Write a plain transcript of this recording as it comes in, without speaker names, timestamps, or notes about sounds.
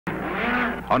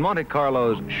On Monte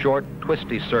Carlo's short,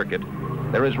 twisty circuit,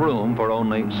 there is room for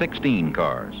only 16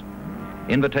 cars.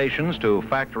 Invitations to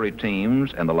factory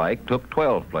teams and the like took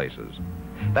 12 places.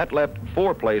 That left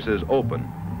 4 places open.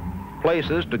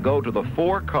 Places to go to the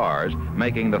 4 cars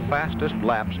making the fastest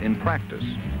laps in practice.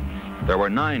 There were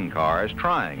 9 cars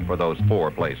trying for those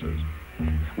 4 places.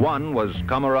 One was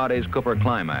Camarade's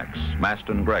Cooper-Climax,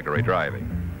 Masten Gregory driving.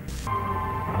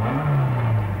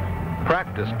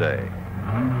 Practice day.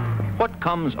 What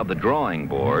comes of the drawing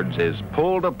boards is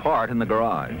pulled apart in the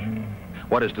garage.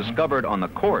 What is discovered on the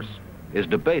course is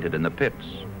debated in the pits.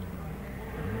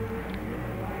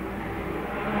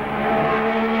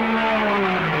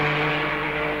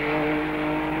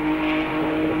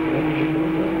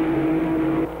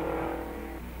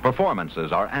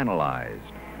 Performances are analyzed.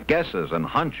 Guesses and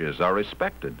hunches are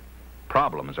respected.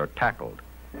 Problems are tackled.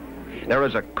 There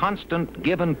is a constant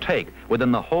give and take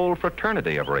within the whole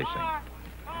fraternity of racing.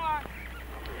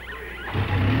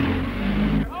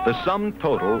 The sum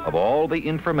total of all the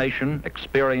information,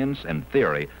 experience, and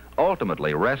theory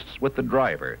ultimately rests with the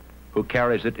driver, who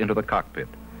carries it into the cockpit.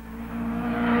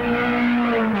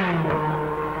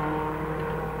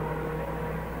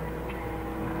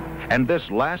 And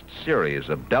this last series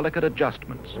of delicate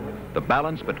adjustments, the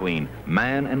balance between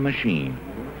man and machine,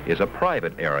 is a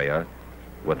private area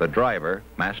with the driver,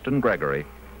 Masten Gregory,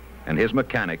 and his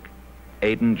mechanic,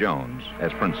 Aidan Jones,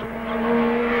 as principals.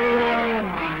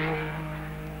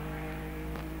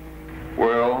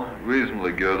 Well,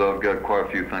 reasonably good. I've got quite a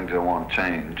few things I want to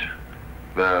change.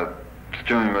 That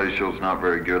steering ratio is not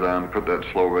very good. I haven't put that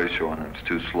slow ratio in. It's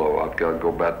too slow. I've got to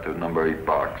go back to number 8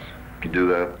 box. Can you do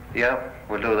that? Yep,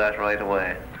 we'll do that right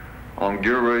away. On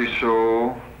gear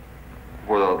ratio,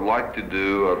 what I'd like to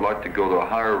do, I'd like to go to a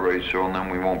higher ratio, and then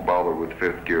we won't bother with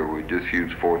 5th gear. We just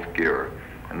use 4th gear,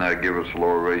 and that'd give us a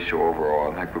lower ratio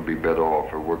overall. I think we'd be better off.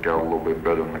 It'll work out a little bit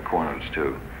better in the corners,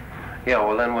 too. Yeah,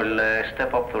 well, then we'll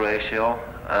step up the ratio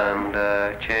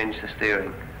and change the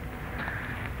steering.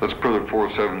 Let's put a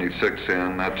 476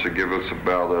 in. That should give us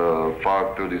about a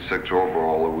 536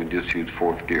 overall if we just use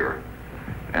 4th gear.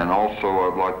 And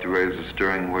also, I'd like to raise the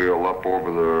steering wheel up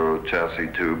over the chassis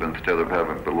tube instead of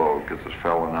having it below, because it's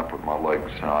fouling up with my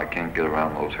legs, and I can't get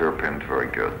around those hairpins very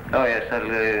good. Oh, yes, that'll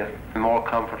be more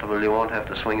comfortable. You won't have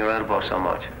to swing your elbow so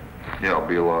much. Yeah, it'll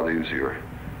be a lot easier.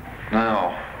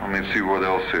 Now, let me see what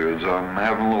else is. I'm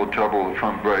having a little trouble with the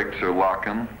front brakes. They're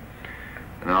locking,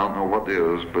 and I don't know what it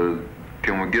is, but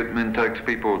can we get Mintex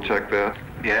people to check that?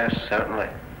 Yes, certainly.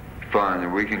 Fine,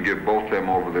 if we can get both them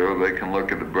over there, they can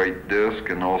look at the brake disc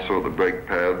and also the brake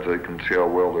pads. They can see how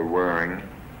well they're wearing.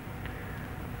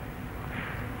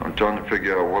 I'm trying to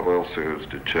figure out what else there is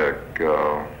to check.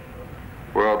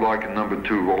 Well, I'd like a number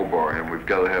 2 roll bar, and we've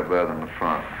got to have that in the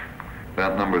front.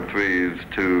 That number 3 is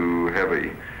too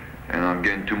heavy, and I'm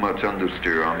getting too much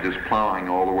understeer. I'm just plowing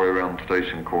all the way around the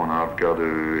station corner. I've got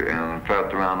to, and in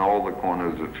fact, around all the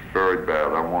corners, it's very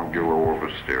bad. I want to get a little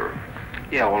oversteer.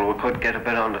 Yeah, well, we could get a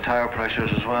bit on the tire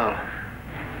pressures as well.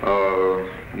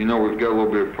 You know, we've got a little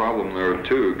bit of problem there,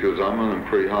 too, because I'm in a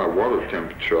pretty high water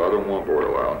temperature. I don't want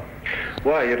oil out.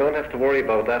 Well, you don't have to worry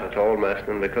about that at all,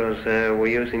 Masten, because we're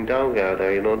using down guard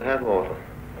there. You don't have water.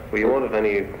 Well, you won't have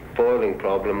any boiling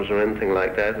problems or anything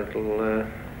like that. It'll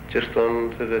just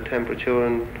run to the temperature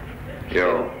and...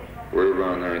 Yeah, we're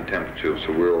around there in temperature,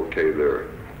 so we're okay there.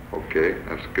 Okay,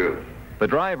 that's good. The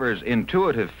driver's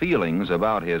intuitive feelings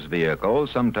about his vehicle,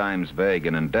 sometimes vague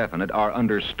and indefinite, are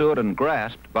understood and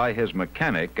grasped by his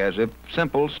mechanic as if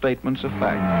simple statements of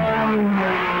fact.